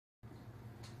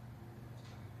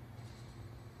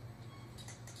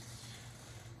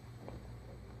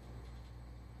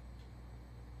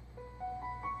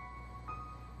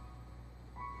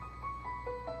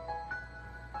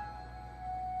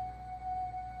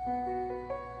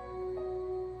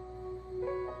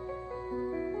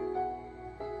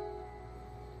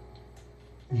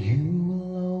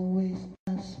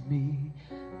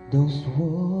those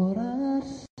words I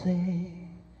say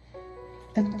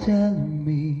and tell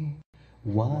me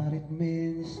what it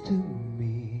means to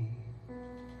me.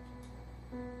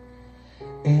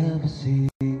 Every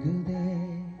single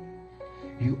day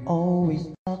you always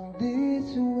act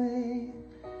this way.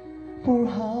 For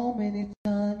how many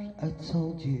times I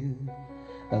told you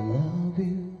I love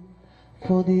you,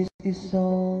 for this is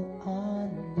all I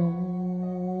know.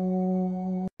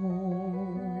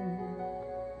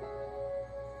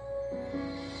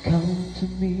 Come to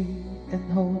me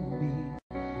and hold me,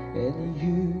 and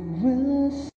you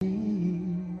will see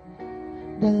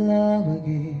the love I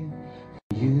give,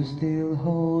 for you still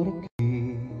hold a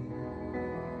key.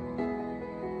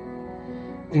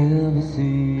 Every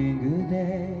single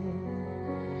day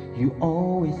you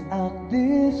always act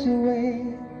this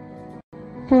way.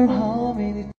 For how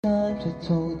many times I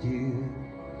told you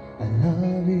I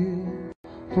love you,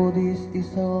 for this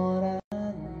is all I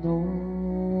know.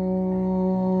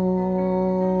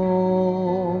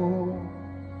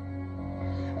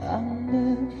 I'll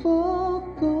never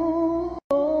go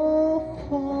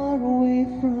far away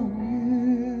from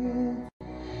you.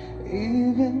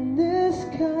 Even the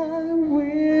sky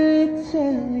will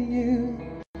tell you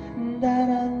that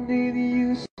I need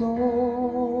you so.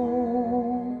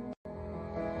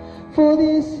 For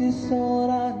this is all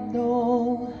I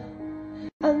know.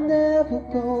 I'll never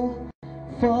go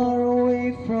far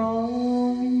away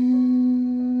from you.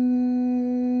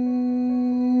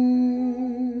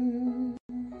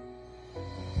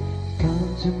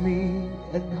 Come to me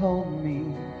and hold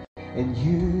me, and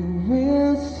you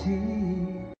will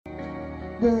see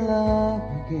the love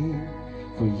I gave,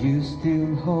 for you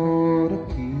still hold a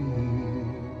key.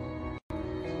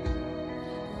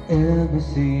 Every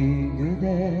single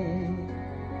day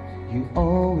you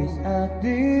always act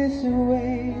this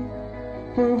way.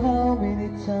 For how many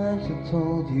times I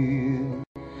told you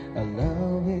I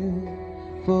love you,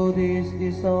 for this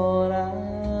is all I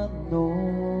know.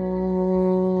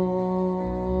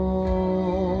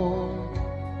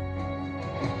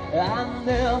 I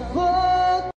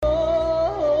never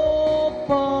go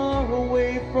far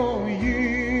away from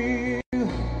you.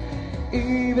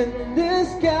 Even the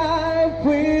sky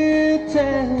will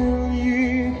tell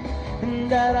you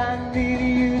that I need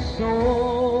you so.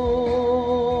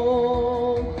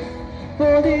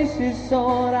 For this is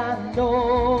all I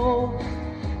know.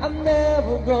 I'll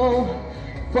never go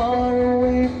far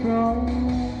away from you.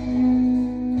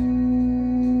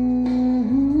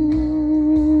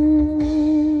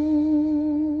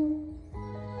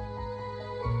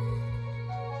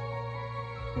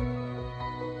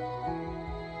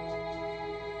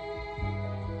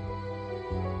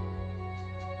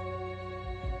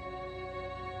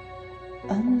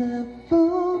 I'll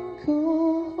never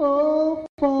go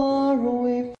far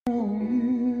away from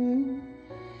you.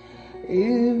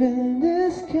 Even the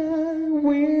sky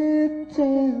will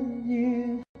tell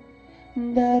you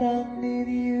that I need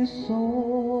you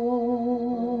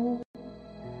so.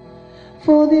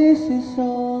 For this is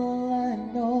all I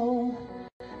know.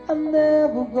 I'll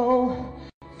never go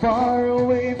far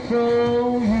away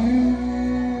from you.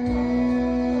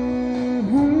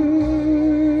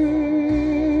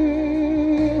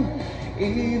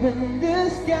 Even the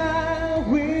sky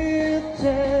will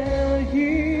tell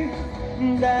you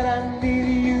that I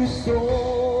need you so.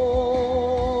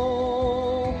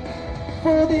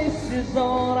 For this is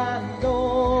all I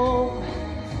know.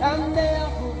 I'll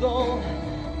never go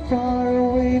far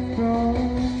away from you.